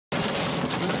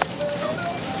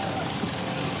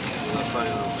right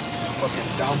now. Fucking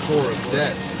downpour of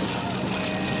death.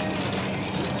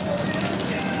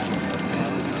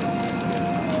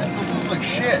 It still smells like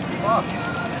shit. Fuck.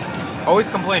 Always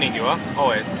complaining, you, huh?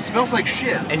 Always. It smells like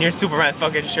shit. And your Superman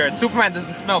fucking shirt. Superman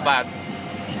doesn't smell bad.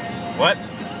 What?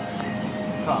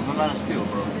 I'm the Man of Steel,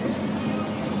 bro.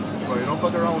 Bro, you don't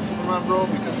fuck around with Superman, bro,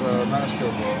 because Man of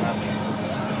Steel, bro.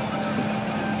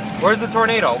 Where's the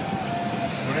tornado?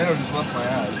 Tornado just left my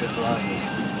ass. That's what happened.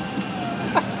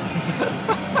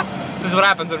 This is what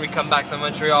happens when we come back to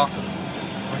Montreal.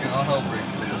 Fucking all hell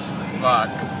breaks loose. Fuck.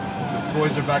 The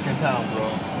boys are back in town, bro.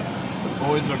 The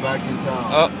boys are back in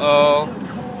town. Uh-oh.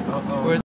 Uh-oh. Where's